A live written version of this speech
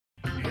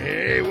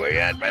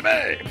right,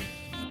 baby.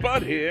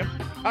 Spud here.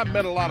 I've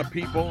met a lot of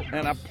people,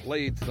 and I've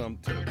played some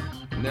too.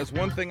 And there's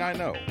one thing I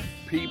know.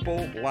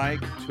 People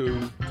like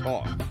to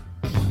talk.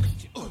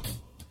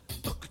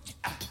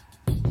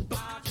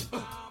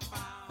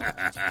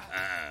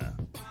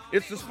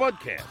 It's the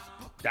SPUDCAST.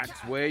 That's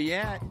where you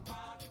at.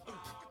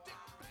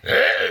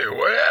 Hey,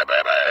 where,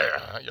 baby?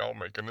 How y'all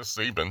making this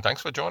evening?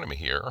 Thanks for joining me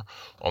here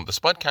on the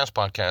SPUDCAST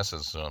podcast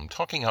as I'm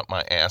talking out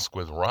my ass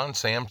with Ron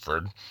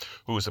Samford,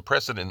 who is the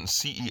president and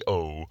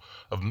CEO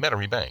of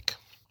Metairie Bank.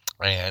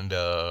 And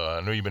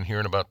I know you've been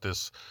hearing about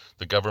this.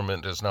 The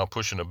government is now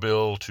pushing a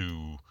bill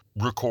to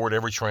record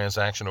every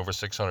transaction over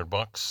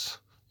 $600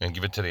 and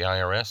give it to the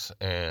IRS.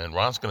 And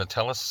Ron's going to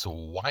tell us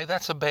why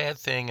that's a bad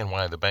thing and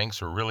why the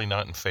banks are really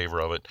not in favor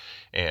of it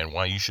and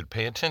why you should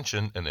pay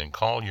attention and then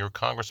call your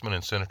congressmen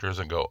and senators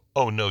and go,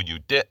 oh, no, you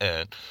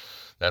didn't.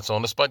 That's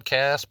on the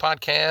SPUDCAST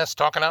podcast,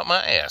 talking out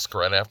my ass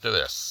right after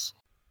this.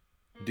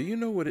 Do you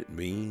know what it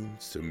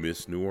means to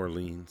miss New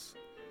Orleans?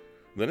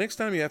 The next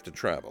time you have to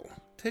travel,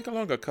 take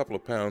along a couple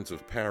of pounds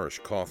of Parish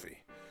coffee,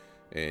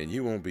 and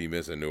you won't be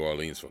missing New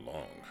Orleans for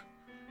long.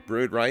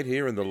 Brewed right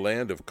here in the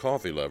land of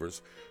coffee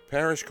lovers,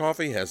 Parish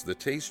Coffee has the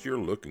taste you're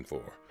looking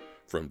for.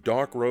 From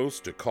dark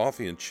roast to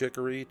coffee and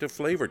chicory to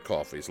flavored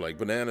coffees like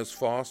Bananas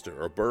Foster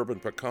or Bourbon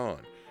Pecan,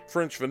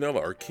 French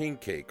Vanilla or King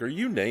Cake, or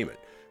you name it,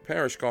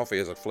 Parish Coffee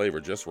has a flavor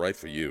just right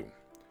for you.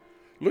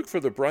 Look for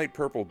the bright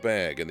purple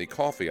bag in the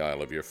coffee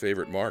aisle of your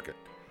favorite market,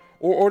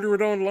 or order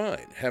it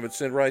online, have it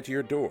sent right to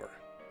your door.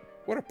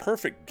 What a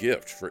perfect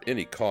gift for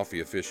any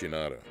coffee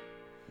aficionado.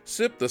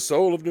 Sip the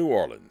soul of New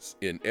Orleans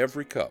in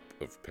every cup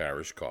of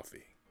Parish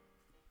Coffee.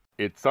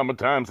 It's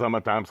summertime,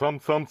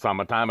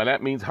 and that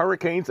means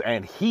hurricanes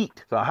and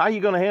heat. So how are you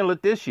going to handle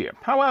it this year?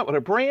 How about with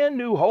a brand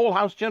new whole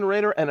house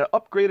generator and an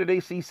upgraded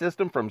AC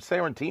system from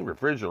Serentine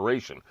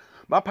Refrigeration?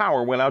 My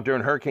power went out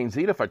during Hurricane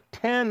Zeta for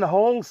 10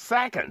 whole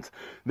seconds.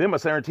 Then my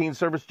Serentine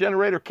service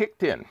generator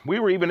kicked in. We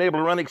were even able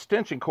to run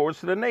extension cords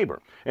to the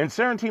neighbor. And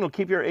Serentine will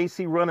keep your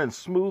AC running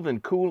smooth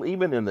and cool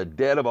even in the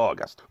dead of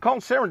August.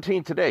 Call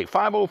Serentine today,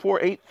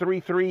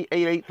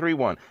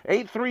 504-833-8831.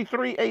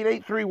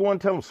 833-8831.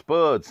 Tell them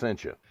Spud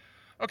sent you.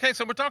 Okay,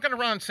 so we're talking to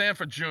Ron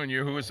Samford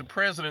Jr., who is the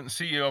president and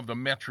CEO of the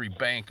Metairie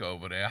Bank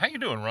over there. How you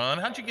doing, Ron?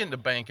 How'd you get into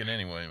banking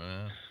anyway,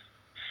 man?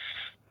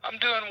 I'm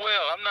doing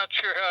well. I'm not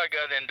sure how I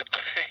got into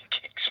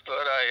banking,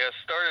 but I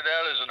started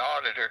out as an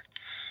auditor,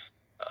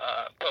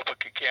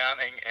 public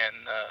accounting,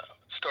 and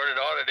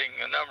started auditing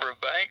a number of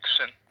banks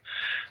and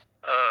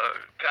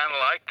kind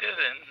of liked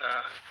it, and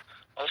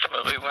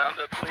ultimately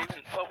wound up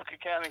leaving public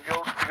accounting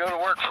to go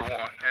to work for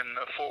one in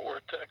Fort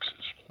Worth,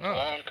 Texas, a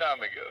long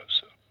time ago.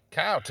 So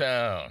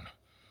Cowtown.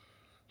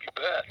 You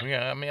bet.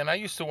 Yeah, I mean, I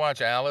used to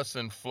watch Alice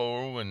and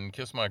Flo and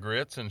Kiss My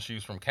Grits, and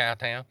she's from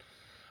Cowtown.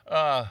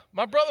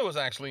 My brother was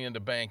actually into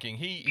banking.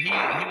 He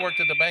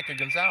worked at the Bank of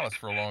Gonzales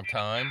for a long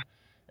time,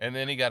 and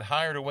then he got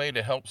hired away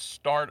to help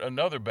start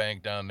another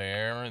bank down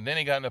there, and then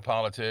he got into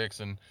politics,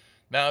 and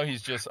now I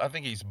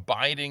think he's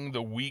biding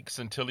the weeks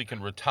until he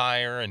can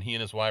retire, and he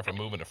and his wife are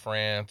moving to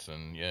France,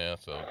 and yeah,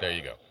 so there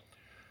you go.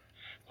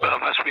 Well,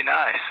 it must be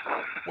nice.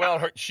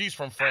 Well, she's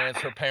from France.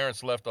 Her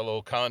parents left a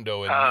little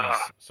condo in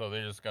Nice, so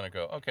they're just going to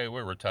go, okay,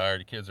 we're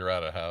retired. The kids are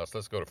out of the house.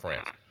 Let's go to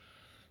France.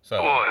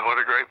 So, boy, what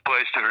a great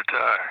place to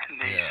retire.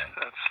 Nice. Yeah.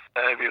 That's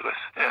fabulous.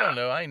 Yeah. I don't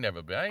know. I ain't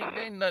never been.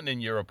 Ain't nothing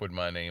in Europe with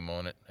my name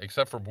on it,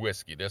 except for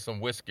whiskey. There's some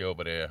whiskey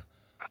over there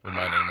with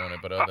my name on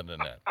it, but other than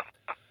that.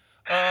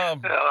 I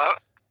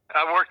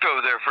worked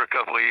over there for a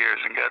couple of years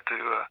and got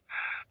to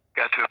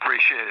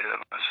appreciate it, I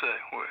must say.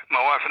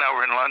 My wife and I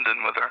were in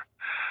London with our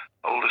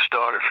oldest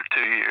daughter for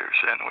 2 years,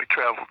 and we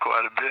traveled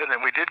quite a bit,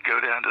 and we did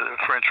go down to the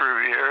French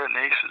Riviera.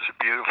 Nice is a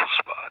beautiful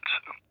spot.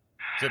 So.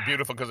 Is it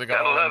beautiful because they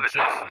got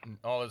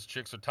all those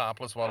chicks are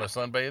topless while they're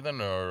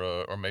sunbathing,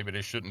 or maybe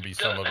they shouldn't be,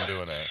 some of them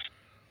doing that?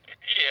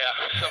 Yeah,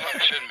 some of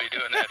them shouldn't be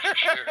doing that for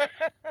sure.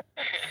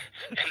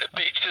 And the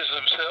beaches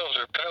themselves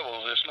are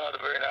pebbles. It's not a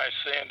very nice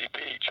sandy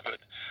beach, but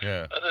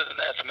yeah. Other than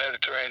that, the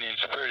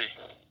Mediterranean's pretty.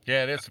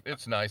 Yeah,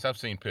 it's nice. I've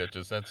seen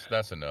pictures.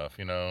 That's enough,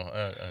 you know.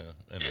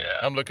 Yeah.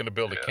 I'm looking to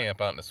build a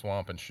camp out in the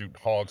swamp and shoot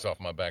hogs off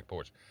my back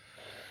porch.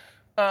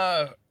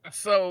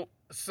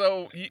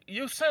 So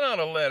you sent out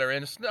a letter,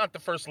 and it's not the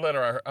first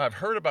letter I've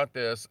heard about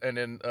this, and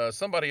then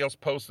somebody else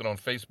posted on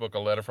Facebook a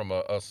letter from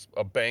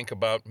a bank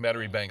about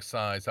Metairie Bank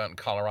size out in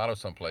Colorado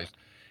someplace,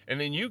 and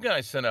then you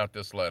guys sent out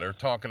this letter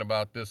talking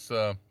about this,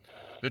 the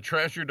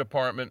Treasury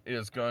Department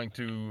is going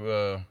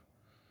to,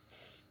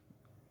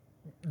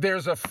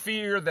 there's a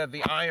fear that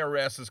the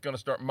IRS is going to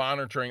start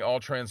monitoring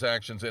all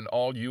transactions in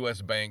all U.S.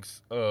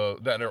 banks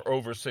that are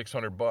over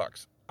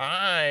 $600.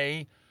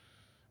 I,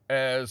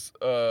 as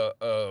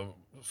a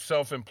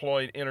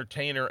self-employed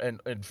entertainer and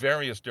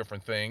various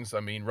different things. I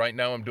mean, right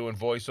now I'm doing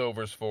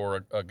voiceovers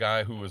for a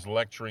guy who is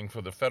lecturing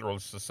for the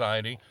Federalist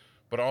Society,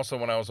 but also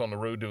when I was on the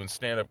road doing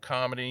stand-up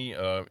comedy,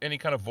 any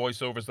kind of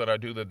voiceovers that I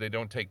do that they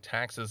don't take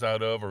taxes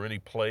out of, or any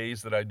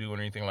plays that I do or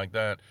anything like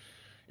that.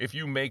 If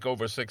you make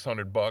over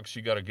 $600,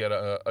 you got to get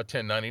a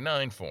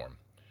 1099 form.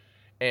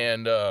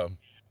 And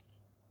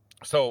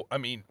So, I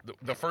mean,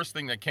 the first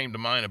thing that came to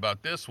mind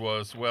about this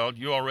was, well,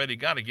 you already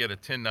got to get a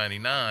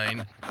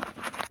 1099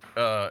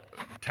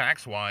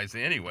 tax-wise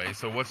anyway,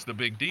 so what's the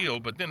big deal?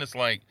 But then it's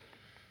like,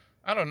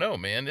 I don't know,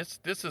 man.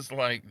 This is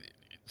like,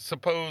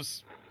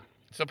 suppose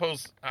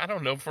I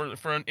don't know,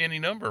 for any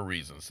number of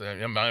reasons.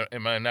 Am I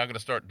now going to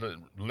start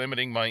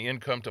limiting my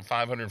income to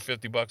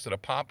 $550 at a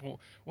pop?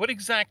 What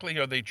exactly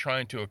are they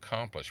trying to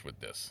accomplish with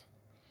this?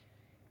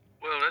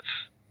 Well,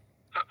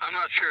 I'm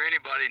not sure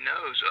anybody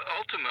knows.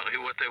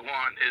 Ultimately, what they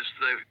want is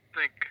they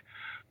think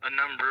a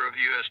number of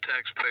U.S.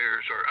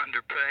 taxpayers are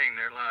underpaying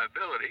their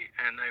liability,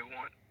 and they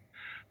want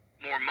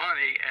more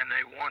money, and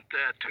they want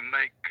that to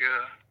make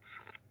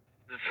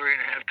the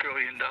 $3.5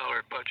 trillion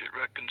budget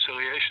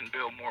reconciliation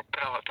bill more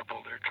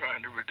palatable. They're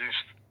trying to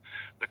reduce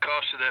the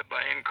cost of that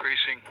by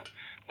increasing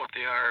what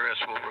the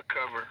IRS will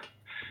recover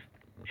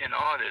in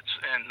audits,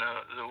 and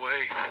the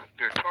way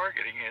they're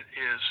targeting it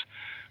is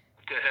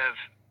to have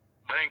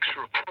banks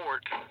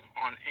report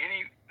on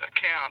any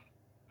account,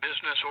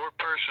 business or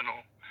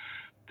personal,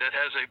 that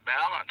has a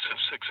balance of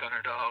 $600,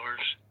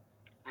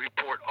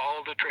 report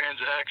all the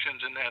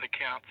transactions in that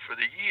account for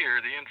the year,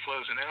 the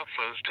inflows and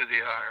outflows, to the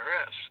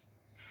IRS.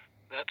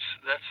 That's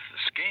the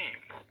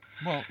scheme.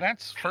 Well,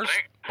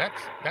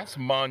 that's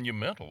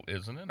monumental,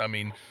 isn't it? I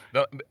mean,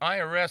 the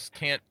IRS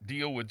can't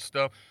deal with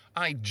stuff.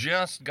 I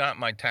just got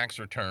my tax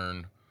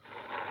return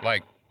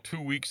like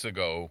 2 weeks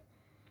ago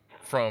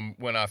from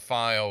when I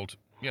filed,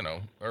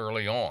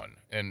 early on,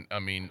 and I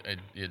mean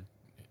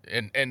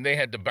and they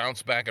had to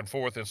bounce back and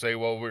forth and say,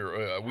 well,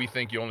 we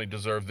think you only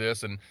deserve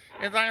this, and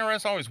the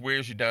IRS always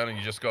wears you down, and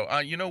you just go,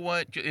 you know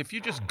what? If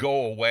you just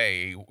go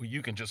away,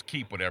 you can just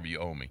keep whatever you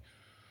owe me.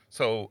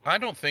 So I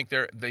don't think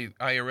the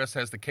IRS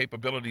has the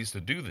capabilities to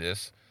do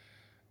this,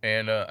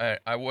 and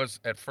I was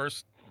at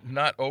first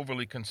not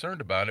overly concerned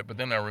about it, but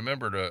then I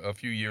remembered a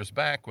few years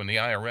back when the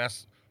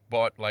IRS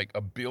bought like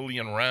 1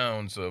 billion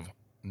rounds of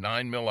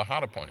 9mm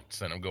hot points,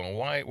 and I'm going,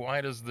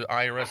 why does the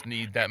IRS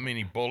need that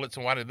many bullets,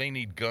 and why do they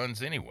need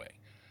guns anyway?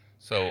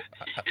 So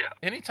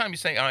anytime you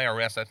say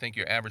IRS, I think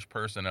your average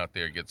person out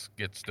there gets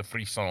the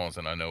frissons,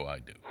 and I know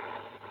I do.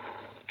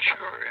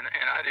 Sure, and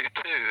I do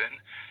too,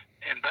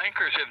 and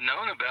bankers have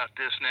known about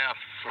this now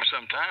for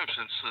some time,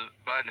 since the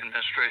Biden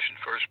administration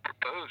first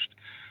proposed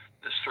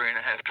this $3.5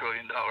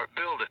 trillion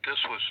bill, that this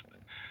was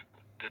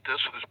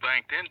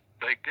baked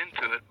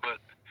into it,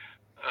 but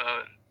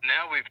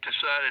now we've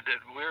decided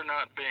that we're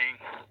not being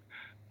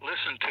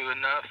listened to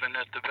enough, and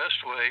that the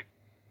best way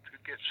to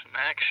get some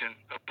action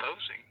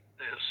opposing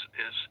this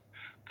is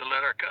to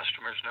let our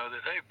customers know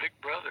that, hey, Big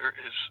Brother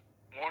is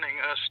wanting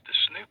us to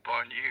snoop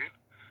on you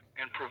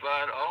and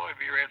provide all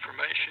of your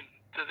information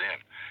to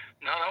them.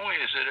 Not only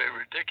is it a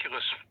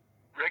ridiculous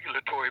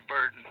regulatory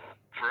burden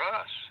for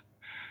us,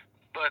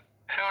 but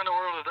how in the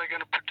world are they going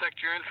to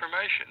protect your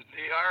information?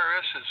 The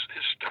IRS is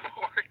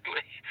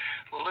historically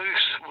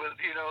loose with,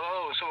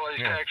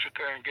 somebody's tax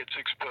return gets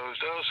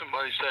exposed.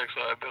 Somebody's tax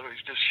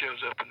liabilities just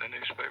shows up in the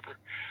newspaper.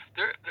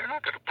 They're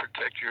not going to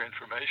protect your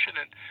information,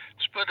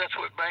 but that's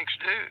what banks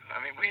do.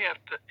 I mean, you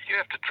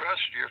have to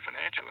trust your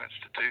financial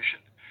institution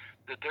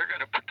that they're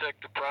going to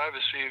protect the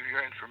privacy of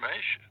your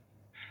information.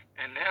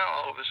 And now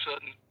all of a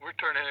sudden we're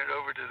turning it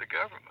over to the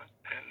government,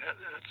 and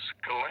that's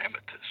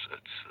calamitous.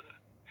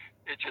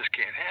 It just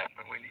can't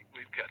happen.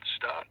 We've got to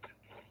stop it.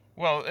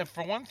 Well,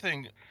 for one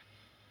thing,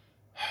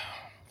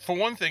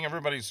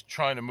 everybody's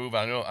trying to move.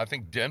 I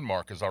think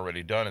Denmark has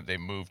already done it. They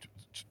moved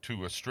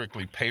to a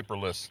strictly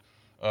paperless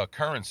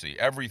currency.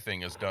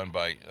 Everything is done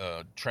by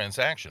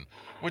transaction,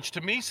 which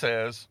to me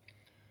says,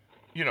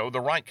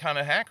 the right kind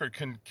of hacker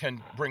can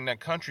bring that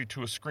country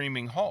to a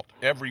screaming halt.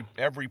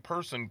 Every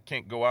person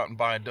can't go out and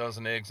buy a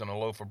dozen eggs and a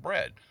loaf of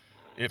bread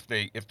if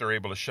they're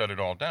able to shut it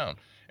all down.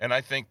 And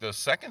I think the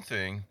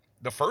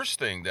first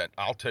thing that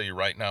I'll tell you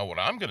right now, what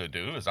I'm going to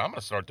do is I'm going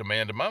to start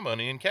demanding my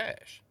money in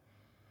cash,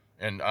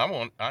 and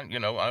I'm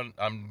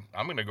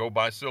going to go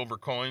buy silver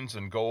coins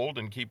and gold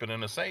and keep it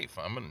in a safe.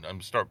 I'm going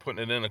to start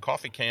putting it in a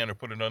coffee can or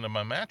put it under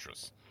my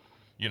mattress.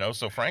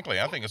 So frankly,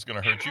 I think it's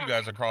going to hurt you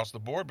guys across the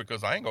board,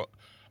 because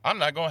I'm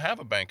not going to have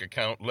a bank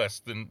account less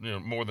than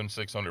more than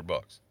 $600.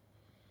 Well,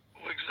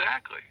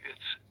 exactly.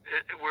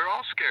 We're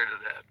all scared of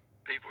that.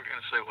 People are going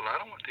to say, well, I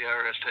don't want the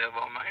IRS to have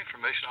all my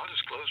information. I'll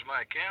just close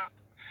my account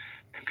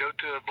and go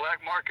to a black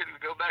market and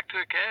go back to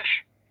a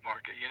cash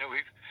market.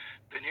 We've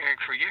been hearing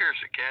for years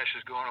that cash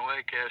is going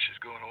away,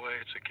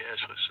 it's a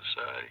cashless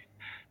society.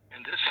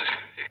 And this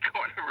is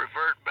going to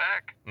revert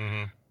back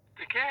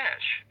to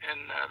cash,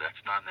 and that's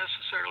not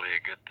necessarily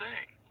a good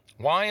thing.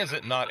 Why is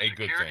it not a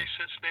good thing?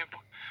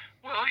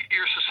 Well,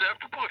 you're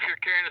susceptible. If you're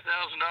carrying $1,000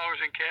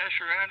 in cash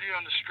around you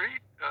on the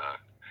street,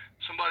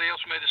 somebody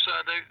else may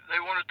decide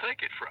they want to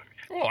take it from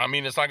you. Well, I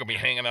mean, it's not going to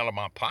be hanging out of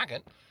my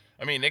pocket.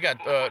 I mean, they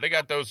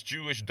got those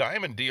Jewish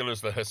diamond dealers,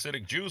 the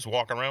Hasidic Jews,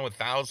 walking around with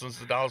thousands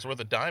of dollars worth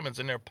of diamonds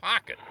in their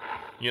pocket.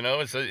 I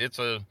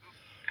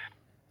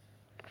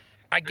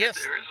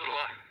guess there is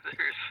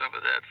some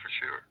of that for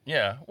sure.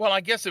 Yeah. Well,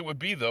 I guess it would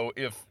be, though,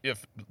 if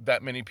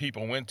that many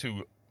people went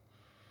to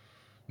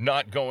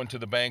not going to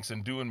the banks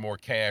and doing more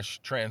cash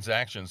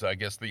transactions, I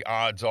guess the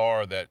odds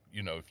are that,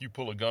 if you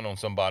pull a gun on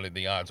somebody,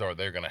 the odds are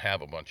they're going to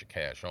have a bunch of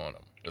cash on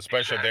them,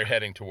 especially if they're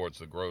heading towards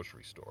the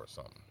grocery store or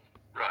something.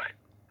 Right,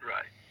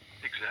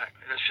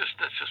 exactly.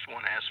 That's just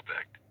one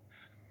aspect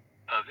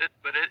of it,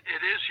 but it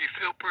is, you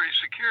feel pretty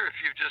secure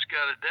if you've just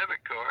got a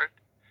debit card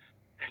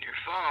and your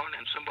phone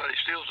and somebody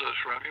steals those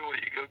from you. Well,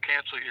 you go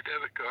cancel your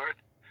debit card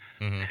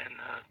and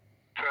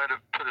try to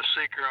put a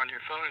seeker on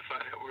your phone and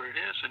find out where it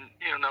is, and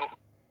you're not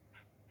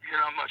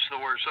much the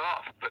worse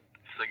off. But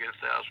if they get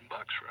 $1,000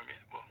 from you,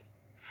 well,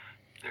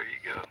 there you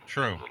go.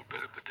 True. A little bit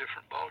of a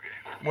different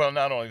ballgame. Well,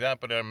 not only that,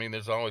 but I mean,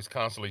 there's always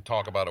constantly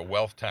talk about a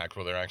wealth tax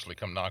where they actually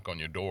come knock on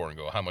your door and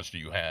go, "How much do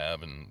you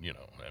have?" And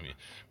I mean,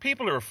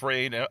 people are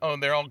afraid.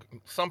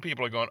 Some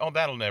people are going, "Oh,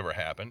 that'll never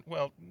happen."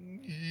 Well,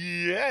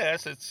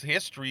 yes, it's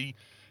history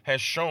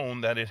has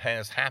shown that it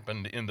has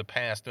happened in the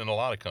past in a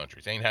lot of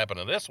countries. Ain't happened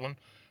to this one,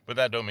 but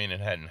that don't mean it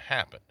hadn't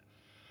happened.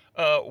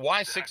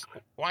 Why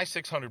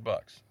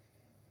 $600?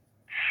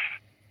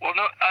 Well,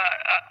 no,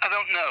 I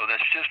don't know.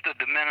 That's just a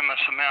de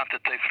minimis amount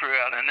that they threw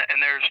out, and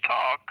there's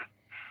talk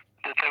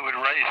that they would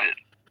raise it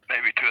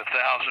maybe to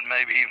 $1,000,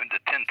 maybe even to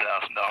 $10,000.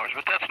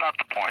 But that's not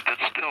the point.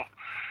 That's still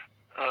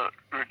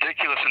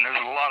ridiculous, and there's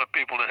a lot of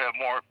people that have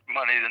more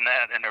money than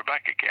that in their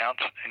bank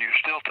accounts, and you're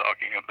still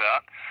talking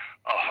about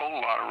a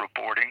whole lot of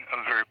reporting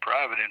of very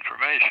private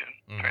information,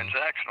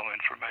 transactional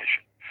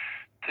information,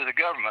 to the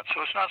government.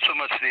 So it's not so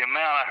much the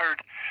amount. I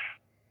heard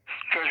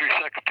Treasury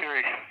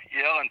Secretary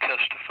Yellen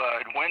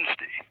testified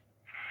Wednesday,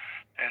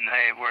 and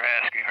they were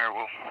asking her,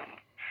 well,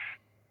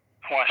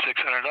 why $600?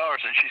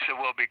 And she said,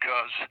 well,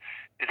 because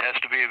it has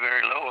to be a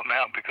very low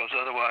amount, because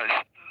otherwise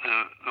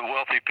the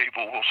wealthy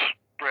people will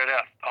spread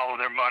out all of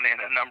their money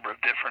in a number of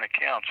different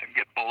accounts and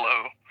get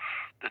below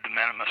the de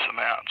minimis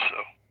amount.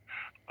 So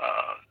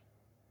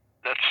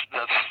that's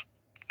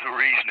the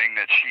reasoning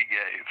that she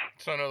gave.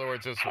 So in other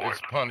words, it's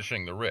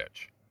punishing the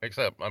rich,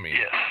 except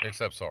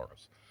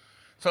Soros.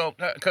 So,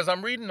 because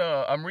I'm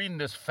reading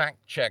this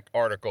fact check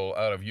article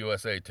out of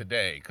USA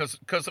Today,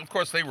 because of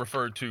course they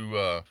referred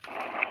to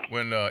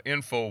when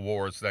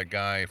Infowars, that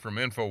guy from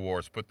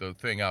Infowars, put the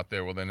thing out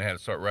there. Well, then they had to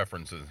start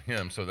referencing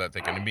him so that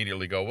they can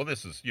immediately go, well,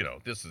 this is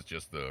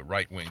just the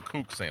right wing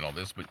kook saying all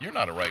this, but you're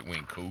not a right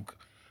wing kook.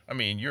 I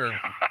mean, you're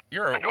a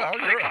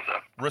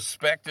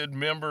respected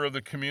member of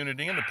the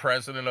community and the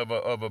president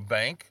of a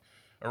bank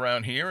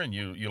around here, and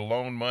you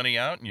loan money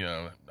out,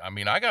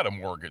 and I got a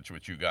mortgage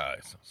with you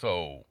guys,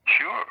 so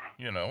sure,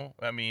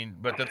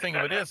 but the thing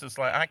of it is, it's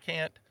like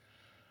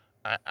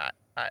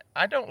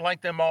I don't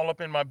like them all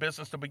up in my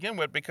business to begin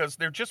with, because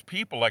they're just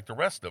people like the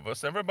rest of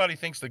us. Everybody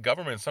thinks the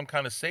government is some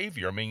kind of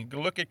savior. I mean,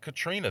 look at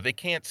Katrina; they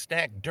can't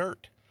stack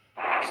dirt.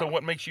 So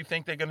what makes you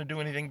think they're going to do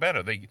anything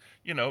better? They,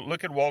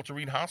 look at Walter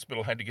Reed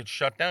Hospital had to get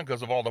shut down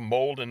because of all the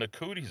mold and the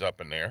cooties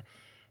up in there.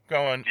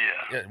 Going,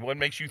 what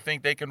makes you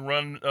think they can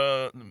run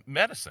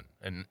medicine?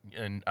 And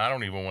I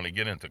don't even want to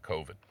get into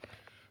COVID.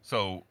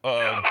 So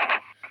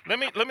let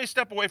me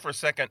step away for a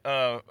second.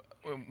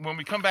 When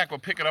we come back, we'll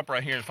pick it up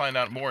right here and find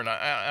out more, and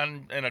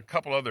a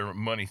couple other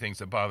money things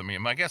that bother me.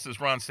 And my guest is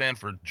Ron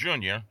Samford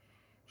Jr.,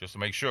 just to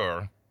make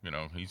sure,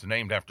 he's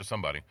named after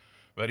somebody.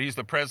 But he's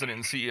the president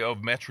and CEO of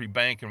Metairie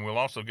Bank, and we'll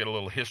also get a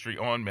little history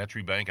on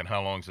Metairie Bank and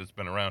how long it's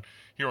been around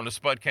here on the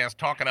SPUDCAST,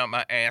 talking out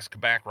my ass,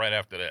 back right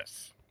after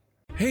this.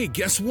 Hey,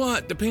 guess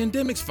what? The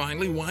pandemic's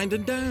finally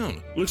winding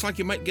down. Looks like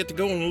you might get to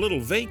go on a little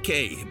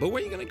vacay, but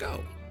where are you going to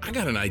go? I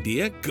got an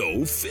idea.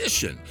 Go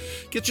fishing.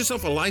 Get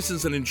yourself a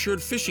licensed and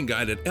insured fishing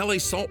guide at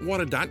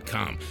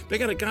lasaltwater.com. They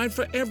got a guide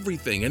for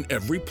everything and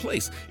every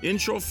place.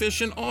 Inshore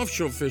fishing,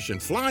 offshore fishing,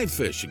 fly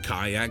fishing,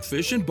 kayak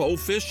fishing, bow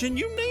fishing,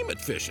 you name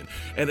it fishing.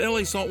 At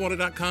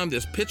lasaltwater.com,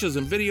 there's pictures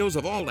and videos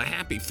of all the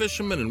happy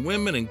fishermen and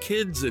women and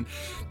kids, and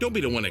don't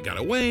be the one that got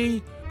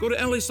away. Go to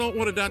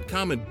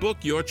lasaltwater.com and book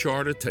your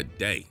charter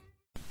today.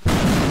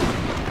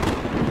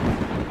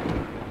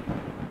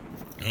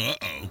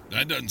 Uh-oh,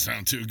 that doesn't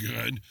sound too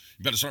good.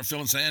 You better start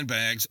filling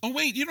sandbags. Oh,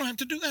 wait, you don't have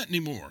to do that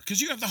anymore, because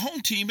you have the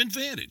Home Team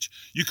Advantage.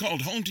 You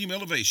called Home Team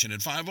Elevation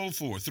at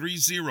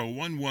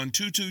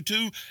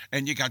 504-301-1222,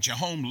 and you got your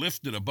home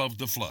lifted above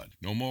the flood.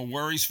 No more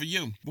worries for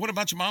you. What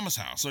about your mama's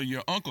house, or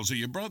your uncles, or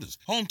your brothers?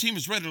 Home Team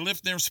is ready to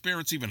lift their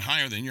spirits even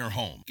higher than your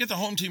home. Get the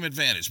Home Team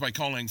Advantage by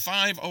calling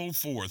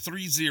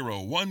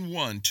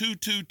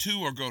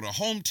 504-301-1222, or go to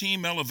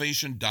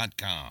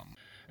HomeTeamElevation.com.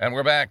 And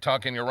we're back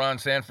talking to Ron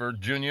Samford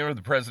Jr.,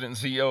 the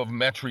president and CEO of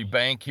Metairie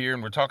Bank here,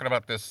 and we're talking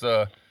about this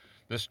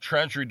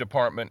Treasury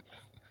Department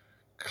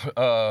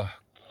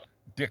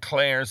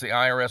declares the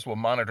IRS will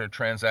monitor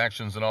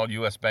transactions in all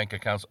U.S. bank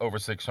accounts over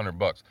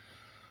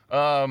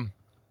 $600.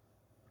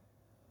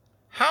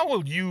 How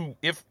will you,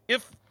 if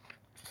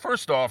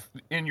first off,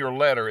 in your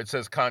letter it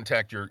says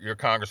contact your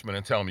congressman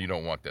and tell them you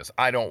don't want this.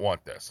 I don't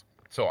want this,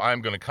 so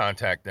I'm going to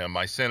contact them.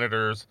 My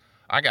senators,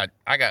 I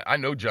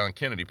know John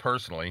Kennedy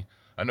personally.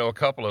 I know a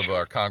couple of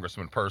our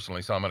congressmen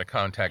personally, so I'm going to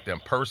contact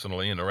them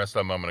personally, and the rest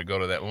of them I'm going to go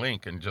to that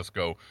link and just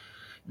go,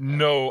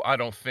 no, I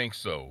don't think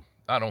so.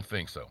 I don't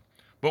think so.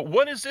 But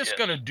what is this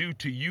going to do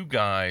to you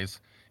guys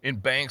in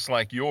banks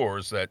like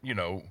yours that,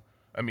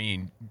 I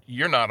mean,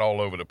 you're not all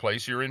over the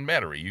place. You're in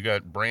Metairie. You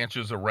got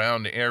branches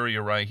around the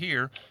area right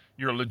here.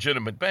 You're a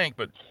legitimate bank,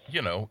 but,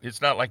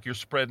 it's not like you're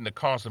spreading the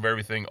cost of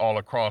everything all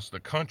across the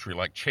country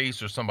like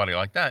Chase or somebody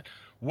like that.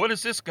 What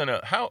is this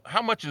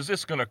how much is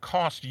this gonna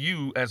cost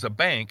you as a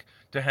bank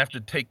to have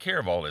to take care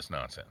of all this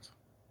nonsense?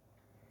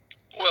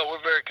 Well,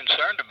 we're very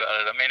concerned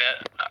about it. I mean,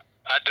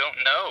 I don't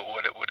know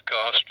what it would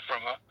cost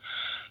from a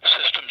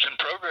systems and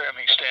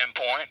programming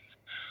standpoint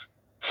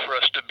for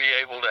us to be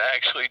able to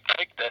actually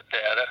take that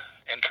data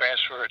and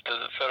transfer it to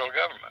the federal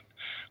government.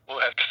 We'll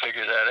have to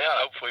figure that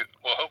out.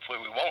 Hopefully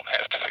we won't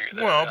have to figure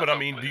that out. Well, but I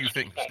mean, do you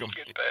think it's going to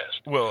get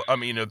passed? Well, I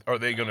mean, are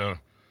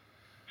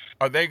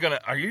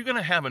you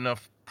gonna have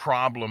enough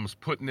problems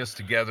putting this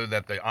together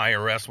that the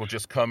IRS will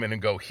just come in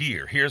and go,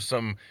 here's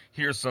some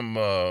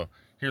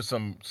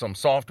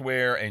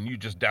software, and you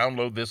just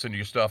download this into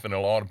your stuff and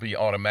it'll all be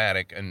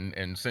automatic,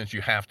 and since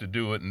you have to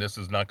do it and this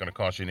is not going to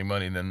cost you any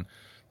money,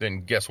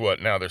 then guess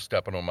what? Now they're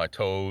stepping on my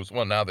toes.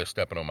 Well, now they're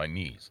stepping on my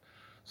knees.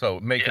 So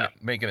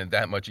making it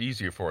that much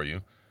easier for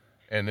you.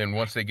 And then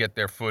once they get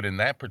their foot in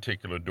that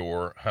particular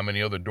door, how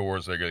many other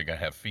doors are they going to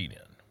have feet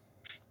in?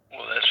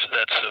 Well, that's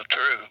so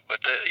true. But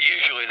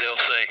usually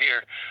they'll say,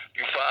 here,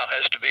 your file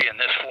has to be in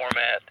this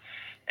format,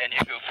 and you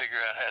go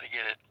figure out how to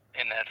get it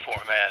in that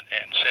format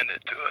and send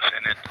it to us.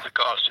 And the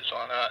cost is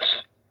on us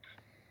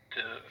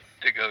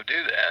to go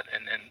do that.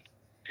 And then,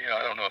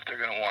 I don't know if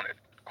they're going to want it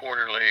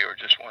quarterly or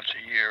just once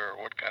a year or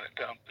what kind of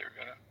dump they're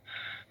going to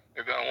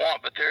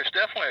want. But there's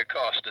definitely a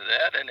cost to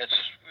that, and it's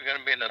going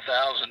to be in the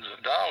thousands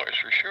of dollars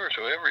for sure.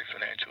 So every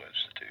financial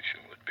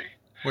institution would be.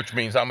 Which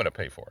means I'm going to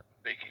pay for it.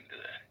 Speaking to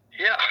that.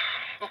 Yeah.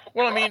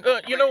 Well, I mean,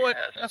 you know what?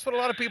 That's what a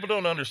lot of people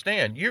don't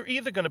understand. You're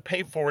either going to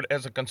pay for it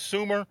as a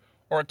consumer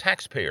or a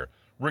taxpayer,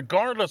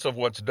 regardless of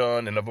what's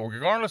done and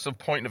regardless of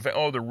pointing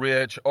the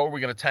rich, we're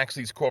going to tax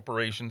these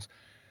corporations.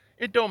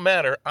 It don't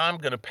matter. I'm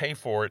going to pay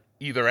for it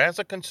either as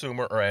a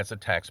consumer or as a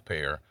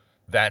taxpayer.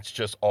 That's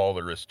just all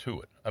there is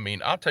to it. I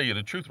mean, I'll tell you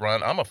the truth,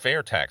 Ron. I'm a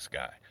fair tax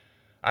guy.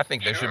 I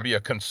think there should be a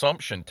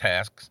consumption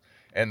tax,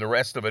 and the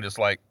rest of it is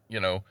like,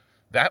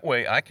 that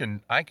way I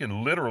can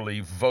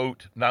literally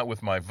vote, not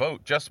with my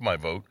vote, just my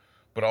vote,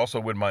 but also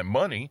with my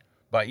money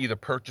by either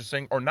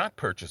purchasing or not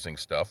purchasing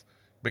stuff,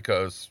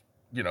 because,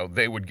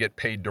 they would get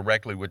paid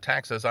directly with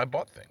tax as I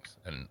bought things.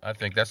 And I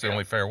think that's the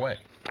only fair way.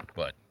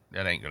 But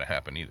that ain't going to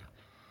happen either.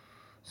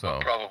 So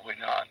well, probably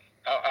not.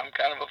 I'm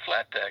kind of a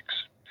flat tax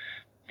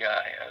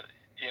guy.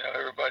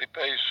 Everybody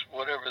pays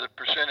whatever the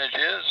percentage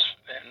is,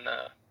 and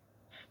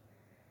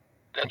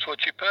that's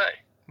what you pay.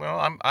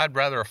 Well, I'd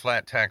rather a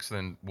flat tax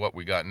than what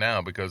we got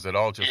now, because it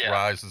all just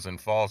rises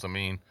and falls. I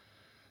mean,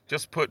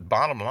 just put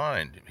bottom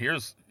line.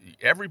 Here's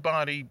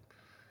everybody.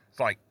 It's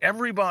like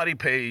everybody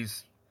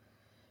pays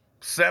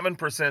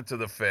 7% to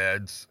the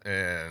feds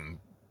and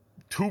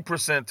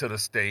 2% to the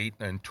state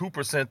and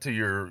 2% to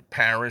your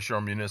parish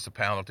or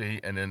municipality,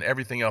 and then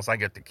everything else I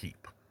get to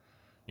keep.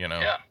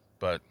 Yeah.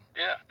 But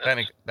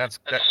that's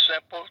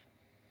simple.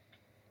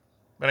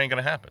 That ain't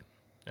gonna happen.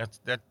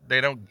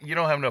 You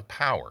don't have enough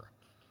power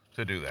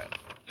to do that.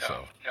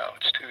 No,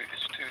 it's too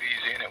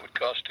easy, and it would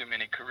cost too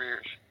many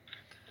careers,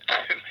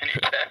 too many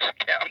tax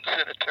accountants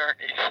and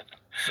attorneys.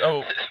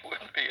 So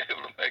wouldn't be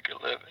able to make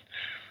a living.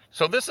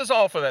 So this is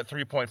all for that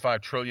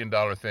 $3.5 trillion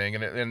thing,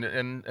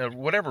 and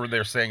whatever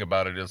they're saying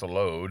about it is a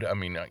load. I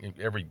mean,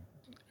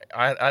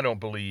 I don't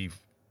believe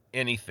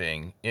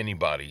anything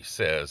anybody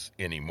says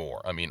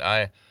anymore. I mean,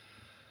 I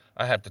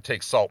have to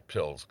take salt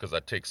pills because I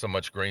take so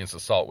much grains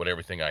of salt with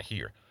everything I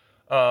hear.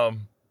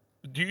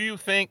 Do you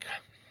think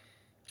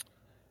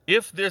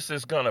if this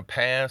is going to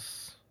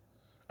pass,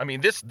 I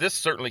mean, this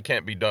certainly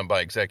can't be done by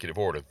executive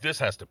order. This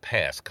has to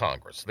pass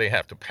Congress. They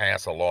have to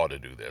pass a law to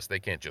do this. They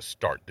can't just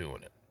start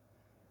doing it.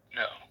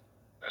 No,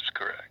 that's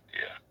correct,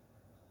 yeah.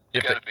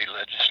 It's got to be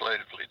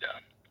legislatively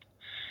done.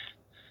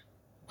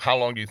 How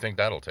long do you think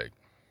that'll take?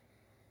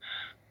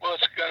 Well,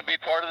 it's going to be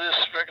part of this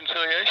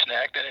Reconciliation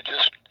Act, and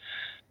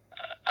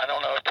I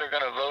don't know if they're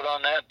going to vote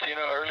on that,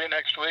 early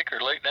next week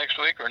or late next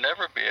week, or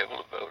never be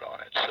able to vote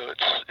on it. So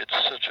it's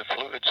such a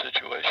fluid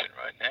situation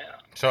right now.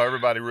 So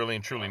everybody really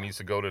and truly needs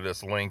to go to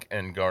this link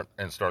and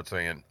start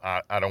saying,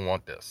 I don't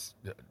want this.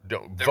 They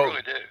vote.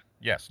 Really do.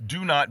 Yes,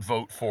 do not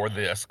vote for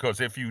this,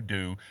 because if you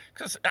do,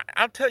 because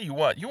I'll tell you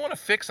what, you want to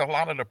fix a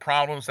lot of the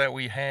problems that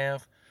we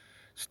have,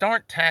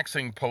 start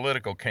taxing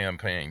political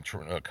campaign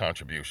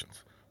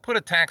contributions. Put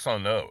a tax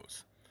on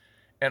those.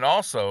 And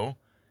also,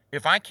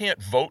 if I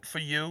can't vote for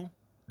you,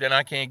 then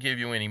I can't give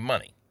you any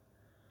money.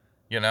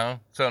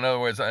 So in other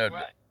words,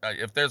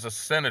 if there's a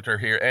senator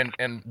here,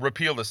 and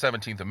repeal the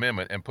 17th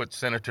Amendment and put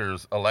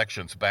senators'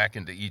 elections back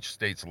into each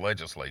state's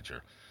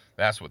legislature,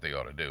 that's what they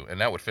ought to do.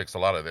 And that would fix a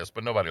lot of this,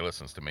 but nobody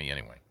listens to me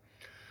anyway.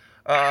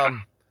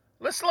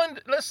 Let's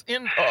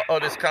end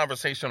this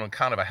conversation on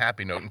kind of a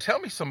happy note, and tell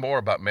me some more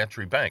about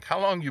Metairie Bank. How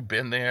long you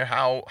been there?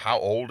 How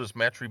old is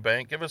Metairie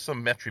Bank? Give us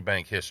some Metairie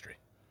Bank history.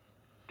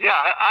 Yeah,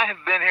 I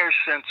have been here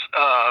since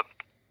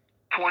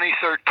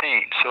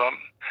 2013, so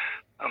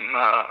I'm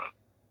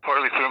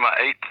partly through my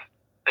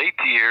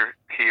 8th year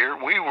here.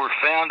 We were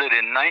founded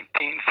in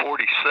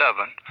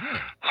 1947,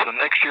 so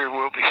next year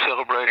we'll be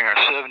celebrating our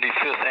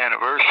 75th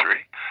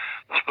anniversary.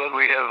 But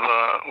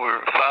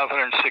we're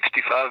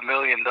 $565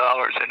 million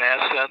in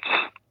assets,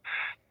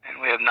 and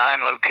we have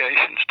 9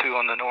 locations, 2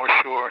 on the North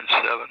Shore and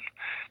 7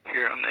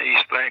 here on the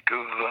east bank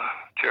of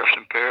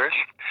Jefferson Parish.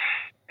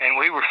 And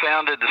we were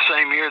founded the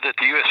same year that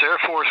the U.S. Air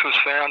Force was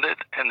founded,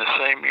 and the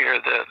same year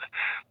that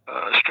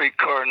a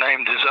streetcar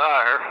named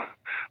Desire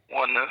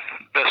won the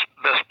best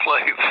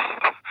play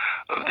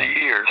of the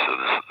year. So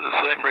the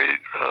same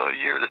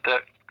year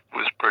that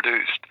was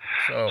produced.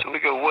 So we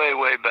go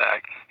way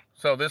back.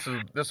 So this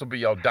will be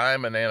your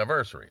diamond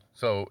anniversary.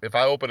 So if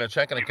I open a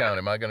checking account,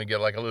 am I going to get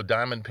like a little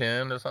diamond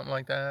pin or something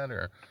like that,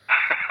 or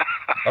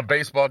a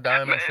baseball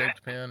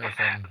diamond-shaped pin or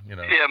something?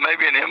 Yeah,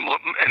 maybe an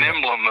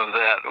emblem of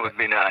that would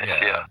be nice.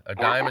 Yeah. A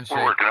diamond.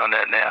 We're working on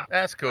that now.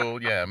 That's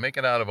cool. Yeah, make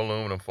it out of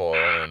aluminum foil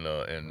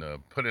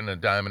and put in a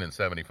diamond and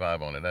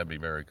 75 on it. That'd be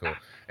very cool.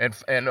 And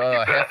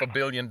 $500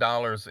 million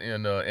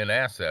in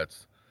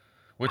assets,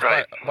 which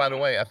right. by the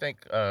way, I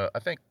think the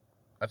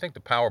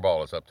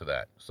Powerball is up to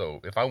that. So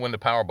if I win the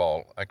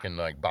Powerball, I can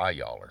buy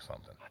y'all or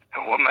something.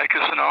 Well, make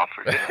us an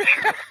offer. Yeah,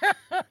 sure.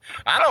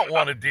 I don't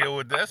want to deal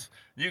with this.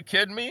 You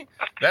kidding me?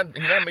 You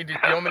know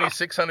how many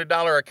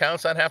 $600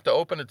 accounts I'd have to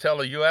open to tell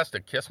the U.S.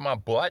 to kiss my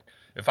butt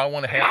if I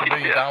won $500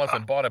 million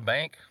and bought a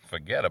bank?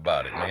 Forget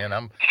about it, man.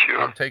 I'm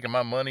taking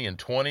my money in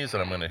 20s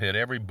and I'm going to hit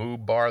every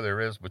boob bar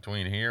there is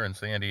between here and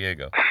San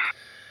Diego.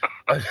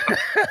 At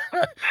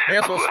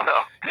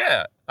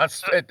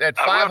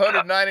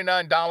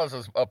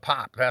 $599 a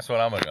pop. That's what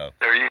I'm gonna go.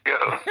 There you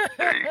go.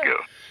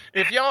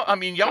 If y'all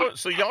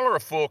are a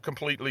full,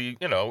 completely,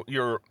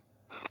 you're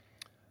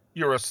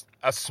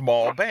a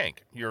small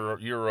bank. You're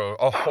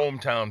a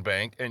hometown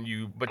bank,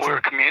 we're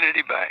a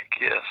community bank.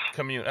 Yes.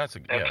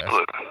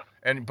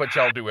 Absolutely. But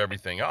y'all do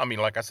everything. I mean,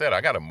 like I said,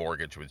 I got a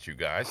mortgage with you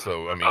guys,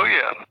 so I mean. Oh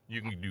yeah.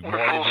 You can do we're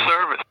mortgages. Full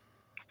service.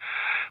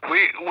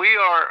 We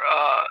are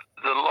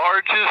the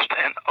largest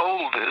and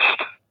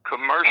oldest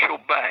commercial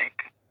bank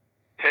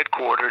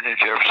headquartered in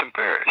Jefferson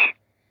Parish,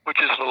 which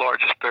is the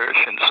largest parish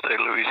in the state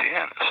of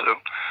Louisiana. So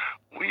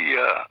we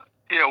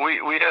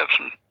have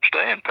some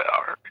staying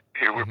power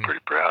here. We're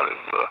pretty proud of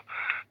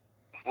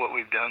what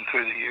we've done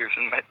through the years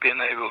and being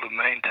able to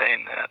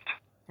maintain that.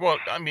 Well,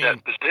 I mean,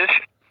 that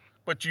position.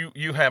 But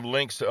you have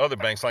links to other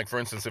banks, like for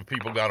instance, if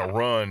people got to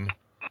run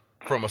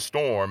from a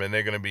storm and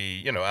they're going to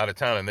be out of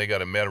town and they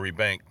got a Metairie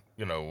Bank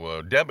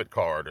debit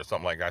card or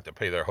something like that to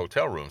pay their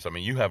hotel rooms. I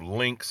mean, you have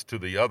links to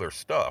the other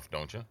stuff,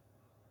 don't you?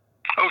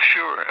 Oh,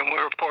 sure. And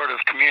we're a part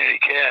of Community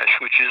Cash,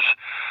 which is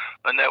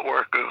a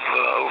network of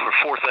over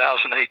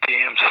 4,000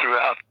 ATMs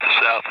throughout the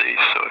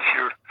Southeast. So if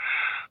you're,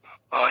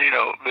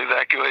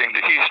 evacuating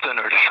to Houston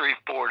or to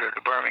Shreveport or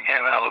to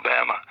Birmingham,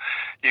 Alabama,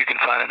 you can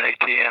find an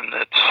ATM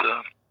that's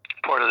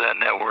part of that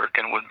network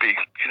and would be,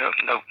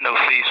 no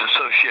fees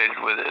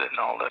associated with it and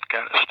all that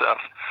kind of stuff.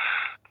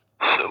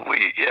 So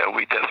we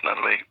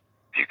definitely,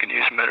 you can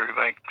use Metairie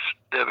Bank's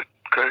debit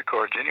credit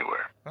cards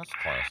anywhere. That's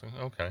classic.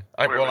 Okay.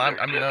 I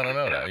don't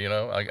know that.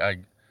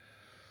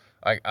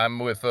 I'm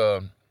with.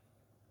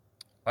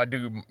 I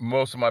do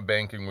most of my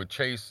banking with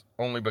Chase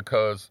only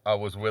because I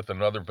was with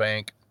another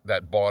bank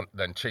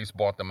then Chase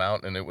bought them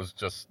out, and it was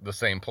just the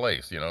same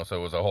place, so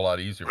it was a whole lot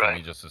easier for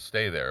me just to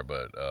stay there.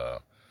 But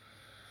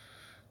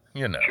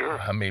sure.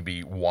 I may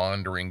be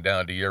wandering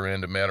down to your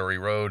end of Metairie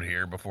Road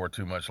here before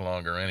too much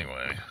longer,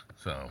 anyway.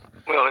 So.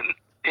 Well, and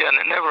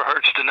it never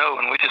hurts to know,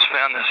 and we just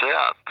found this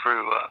out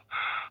through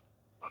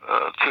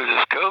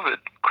this COVID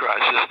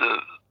crisis,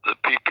 the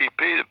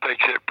PPP, the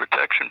Paycheck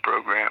Protection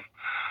Program.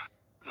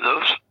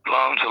 Those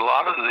loans, a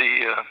lot of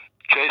the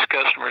Chase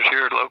customers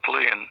here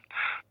locally and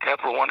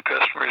Capital One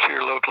customers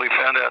here locally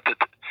found out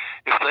that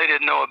if they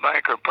didn't know a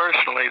banker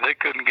personally, they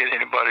couldn't get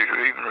anybody to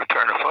even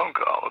return a phone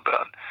call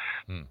about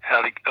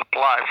how to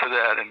apply for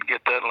that and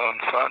get that loan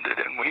funded.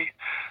 And we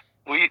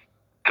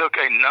took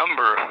a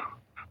number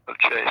of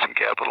Chase and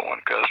Capital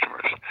One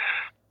customers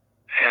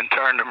and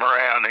turned them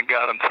around and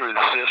got them through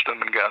the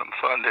system and got them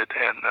funded,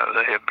 and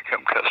they have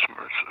become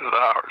customers of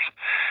ours.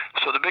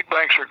 So the big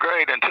banks are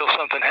great until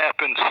something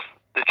happens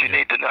that you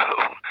need to know.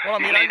 Well,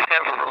 you need to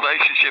have a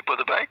relationship with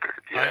a banker.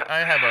 Yeah. I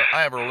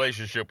have a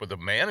relationship with the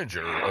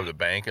manager of the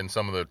bank and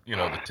some of the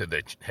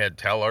the head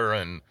teller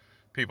and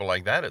people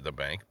like that at the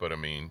bank. But I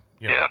mean,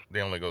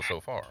 they only go so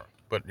far.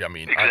 But I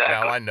mean,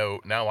 exactly.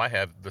 now I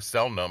have the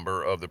cell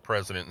number of the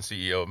president and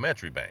CEO of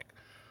Metairie Bank.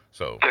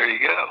 So there you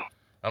go.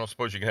 I don't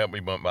suppose you can help me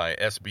with my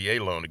SBA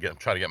loan to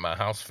try to get my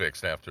house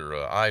fixed after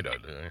Ida,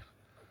 do you?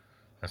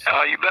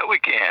 You bet we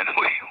can.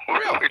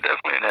 We're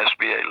definitely an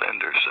SBA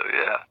lender, so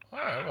yeah. All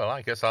right, well,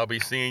 I guess I'll be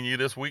seeing you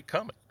this week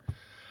coming.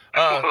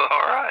 All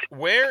right.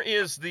 Where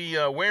is the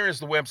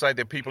website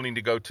that people need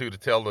to go to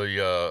tell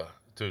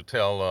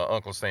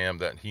Uncle Sam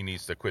that he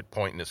needs to quit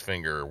pointing his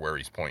finger where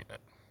he's pointing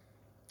it?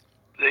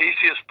 The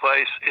easiest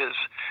place is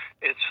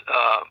it's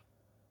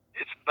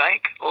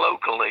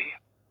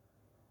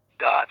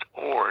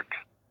banklocally.org,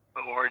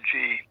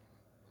 ORG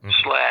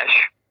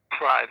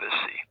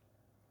 /privacy.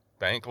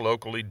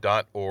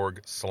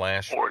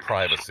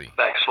 banklocally.org/privacy.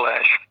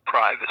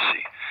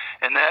 /privacy.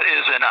 And that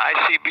is an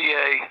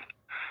ICBA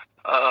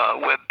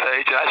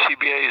webpage.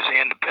 ICBA is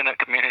the Independent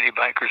Community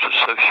Bankers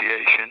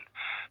Association.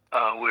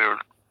 We're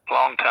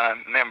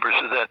longtime members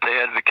of that. They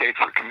advocate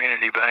for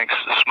community banks,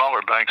 the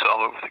smaller banks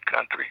all over the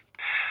country.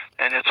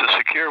 And it's a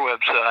secure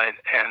website.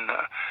 And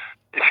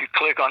if you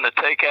click on the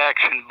Take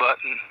Action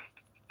button,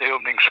 the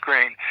opening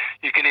screen,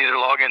 you can either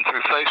log in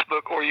through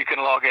Facebook or you can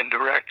log in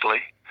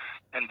directly.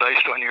 And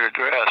based on your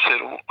address,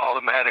 it'll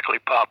automatically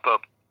pop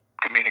up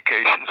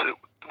communications that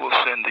we'll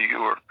send to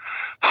your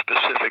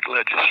specific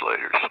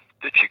legislators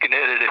that you can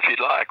edit if you'd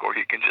like, or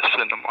you can just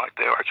send them like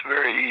they are. It's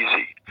very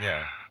easy.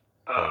 Yeah.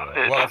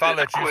 Well, if I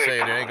let you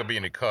say it, there ain't gonna be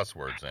any cuss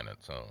words in it.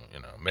 So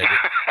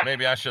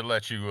maybe I should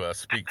let you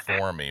speak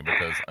for me,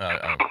 because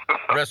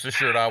rest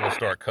assured I will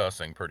start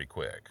cussing pretty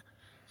quick.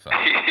 So.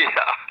 Yeah,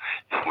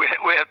 we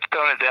have to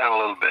tone it down a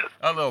little bit.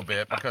 A little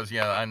bit, because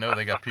I know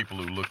they got people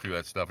who look through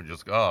that stuff and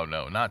just go, oh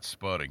no, not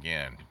Spud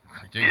again.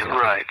 Jesus. Yeah,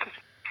 right.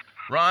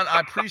 Ron, I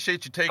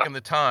appreciate you taking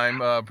the time.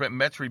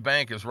 Metairie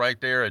Bank is right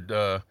there at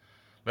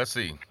let's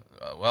see.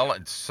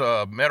 It's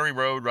Metairie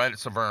Road, right at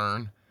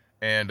Severn.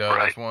 And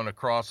there's one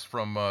across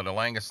from the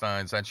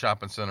Langensteins, that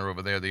shopping center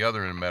over there, the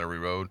other end of Metairie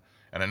Road.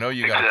 And I know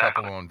you got a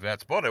couple on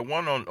Vets. Boy, that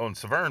one on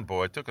Severn,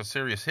 boy, it took a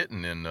serious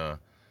hitting in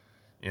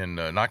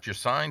knocked your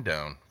sign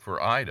down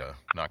for Ida.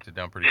 Knocked it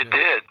down pretty good. It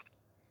did.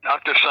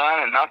 Knocked their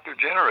sign and knocked their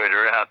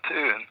generator out,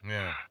 too. And,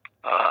 yeah.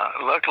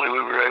 Luckily, we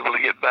were able to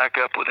get back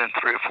up within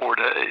 3 or 4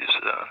 days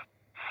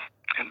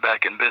and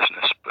back in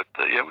business. But,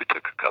 we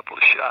took a couple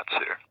of shots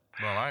there.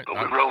 Well,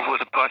 we rolled with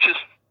the punches.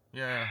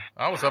 Yeah,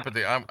 I was up at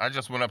I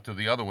just went up to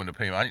the other one to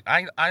pay I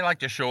like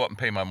to show up and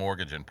pay my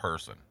mortgage in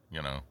person,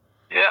 Yeah.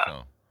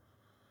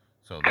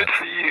 So good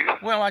for you.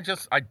 Well, I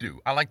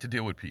do. I like to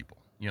deal with people.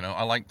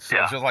 I like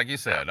just like you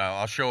said.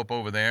 I'll show up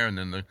over there, and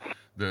then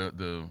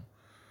the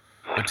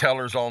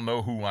tellers all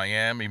know who I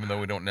am, even though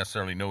we don't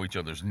necessarily know each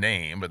other's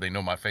name, but they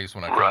know my face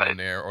when I come in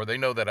there, or they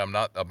know that I'm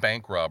not a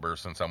bank robber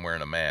since I'm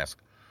wearing a mask.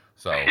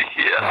 So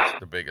that's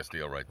the biggest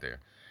deal right there.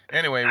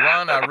 Anyway,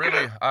 Ron, I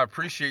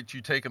appreciate you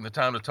taking the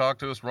time to talk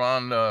to us.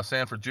 Ron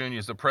Samford Jr.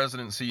 is the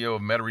president and CEO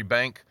of Metairie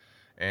Bank.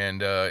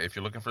 And if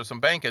you're looking for some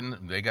banking,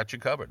 they got you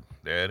covered.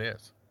 There it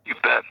is. You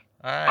bet.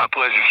 All right. My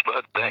pleasure,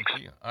 Spud. Thanks.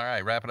 Thank you. All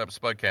right, wrapping up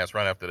SPUDCAST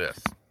right after this.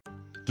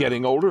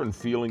 Getting older and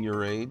feeling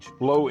your age?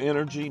 Low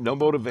energy, no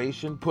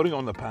motivation, putting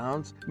on the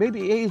pounds?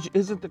 Maybe age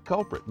isn't the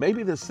culprit.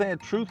 Maybe the sad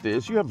truth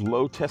is you have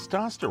low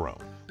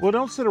testosterone. Well,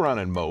 don't sit around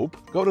and mope.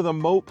 Go to the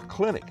Mope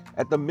Clinic.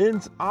 At the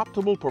Men's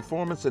Optimal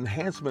Performance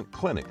Enhancement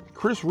Clinic,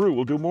 Chris Rue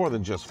will do more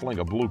than just fling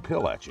a blue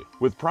pill at you.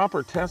 With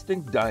proper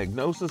testing,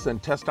 diagnosis, and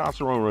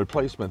testosterone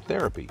replacement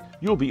therapy,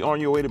 you'll be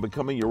on your way to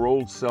becoming your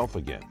old self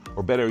again.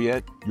 Or better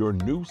yet, your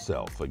new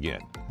self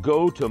again.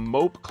 Go to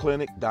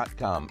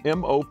mopeclinic.com,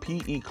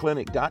 MOPE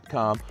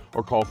clinic.com,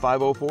 or call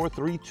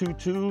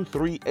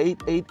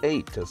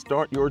 504-322-3888 to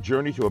start your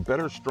journey to a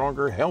better,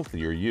 stronger,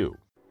 healthier you.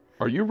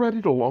 Are you ready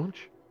to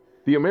launch?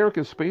 The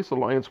American Space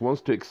Alliance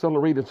wants to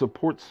accelerate and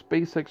support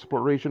space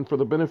exploration for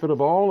the benefit of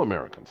all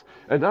Americans,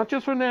 and not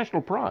just for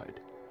national pride.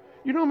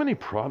 You know how many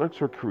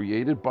products are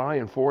created by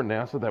and for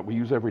NASA that we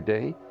use every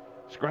day?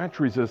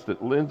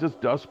 Scratch-resistant lenses,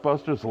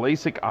 dustbusters,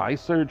 LASIK eye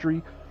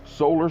surgery,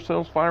 solar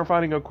cells,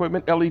 firefighting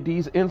equipment,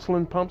 LEDs,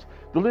 insulin pumps.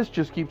 The list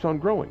just keeps on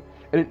growing,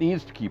 and it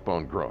needs to keep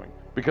on growing,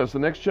 because the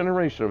next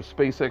generation of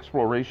space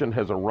exploration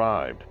has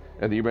arrived,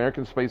 and the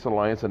American Space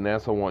Alliance and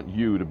NASA want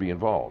you to be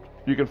involved.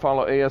 You can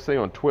follow ASA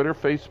on Twitter,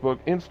 Facebook,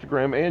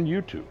 Instagram, and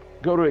YouTube.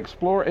 Go to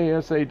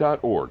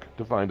exploreasa.org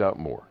to find out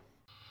more.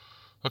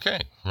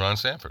 Okay, Ron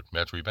Samford,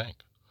 Metairie Bank.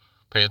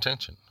 Pay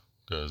attention,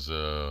 because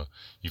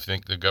you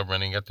think the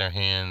government ain't got their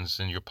hands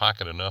in your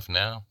pocket enough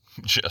now?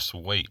 Just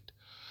wait.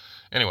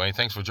 Anyway,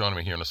 thanks for joining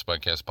me here on the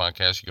SPUDCAST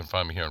podcast. You can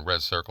find me here on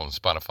Red Circle and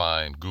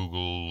Spotify and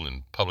Google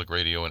and Public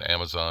Radio and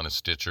Amazon and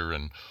Stitcher,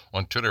 and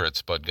on Twitter at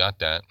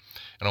SPUDGOT,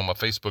 and on my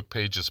Facebook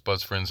page is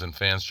Spud's Friends and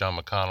Fans, John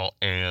McConnell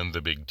and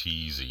the Big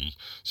TZ.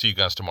 See you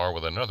guys tomorrow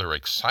with another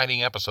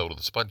exciting episode of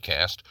the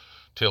SPUDCAST.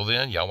 Till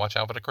then, y'all watch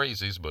out for the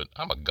crazies, but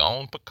I'm a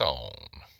gone pecan.